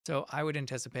So I would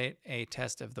anticipate a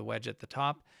test of the wedge at the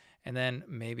top, and then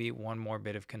maybe one more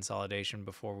bit of consolidation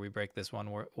before we break this one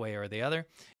way or the other.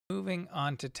 Moving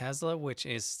on to Tesla, which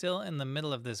is still in the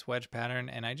middle of this wedge pattern,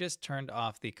 and I just turned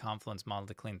off the confluence model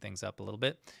to clean things up a little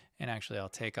bit. And actually, I'll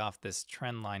take off this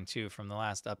trend line too from the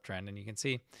last uptrend, and you can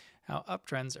see how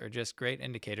uptrends are just great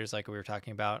indicators, like we were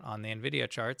talking about on the NVIDIA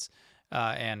charts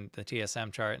and the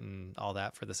TSM chart and all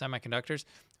that for the semiconductors.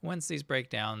 Once these break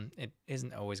down, it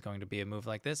isn't always going to be a move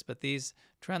like this, but these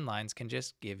trend lines can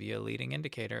just give you a leading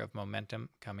indicator of momentum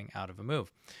coming out of a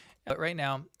move. But right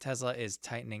now, Tesla is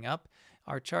tightening up.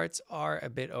 Our charts are a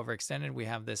bit overextended. We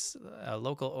have this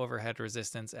local overhead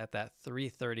resistance at that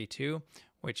 332,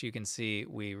 which you can see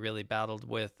we really battled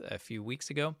with a few weeks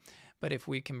ago. But if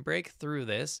we can break through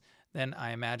this, then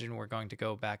I imagine we're going to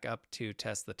go back up to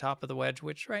test the top of the wedge,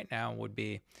 which right now would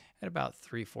be at about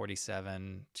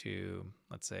 347 to,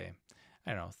 let's say,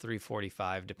 I don't know,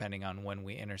 345, depending on when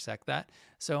we intersect that.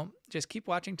 So just keep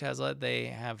watching Tesla. They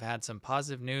have had some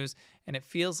positive news, and it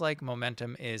feels like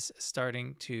momentum is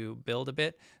starting to build a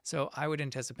bit. So I would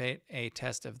anticipate a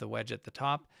test of the wedge at the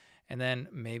top, and then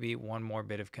maybe one more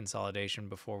bit of consolidation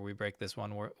before we break this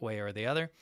one way or the other.